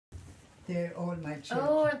They're all my children.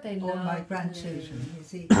 Oh, aren't they all my lovely? grandchildren, you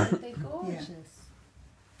see. Aren't they gorgeous?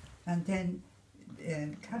 Yeah. And then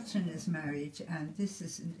Catherine is married, and this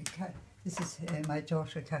is my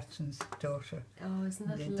daughter, Catherine's daughter. Oh, isn't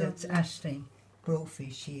that lovely? That's Aisling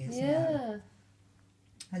Brophy, she is now. Yeah.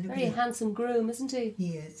 And look Very at handsome groom, isn't he?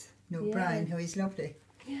 He is. No, Yeah. Brian, who is lovely.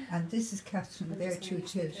 Yeah. And this is Catherine, their two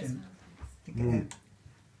children. Mm.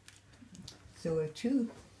 So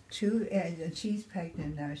and she's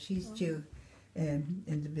pregnant now. She's due in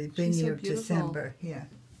the beginning so of beautiful. December. Yeah.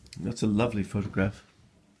 That's a lovely photograph.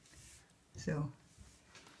 So,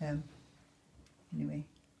 anyway.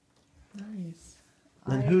 Nice.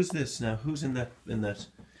 And who's this now? Who's in that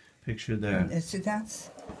picture there? So that's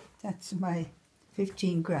my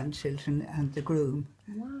 15 grandchildren and the groom.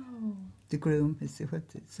 Wow. The groom is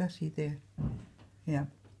actually there. Yeah.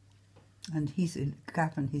 And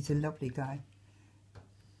Gavin, he's a lovely guy.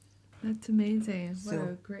 That's amazing. What So-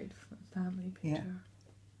 a great family Yeah. picture.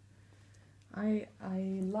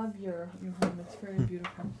 I love your home. It's very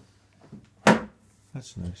beautiful.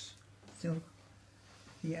 That's nice. So,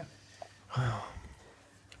 yeah.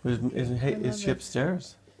 Is she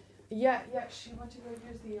upstairs? Yeah. She went to go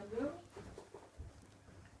use the room.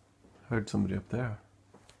 Heard somebody up there.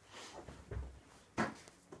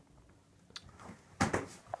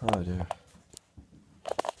 Oh dear.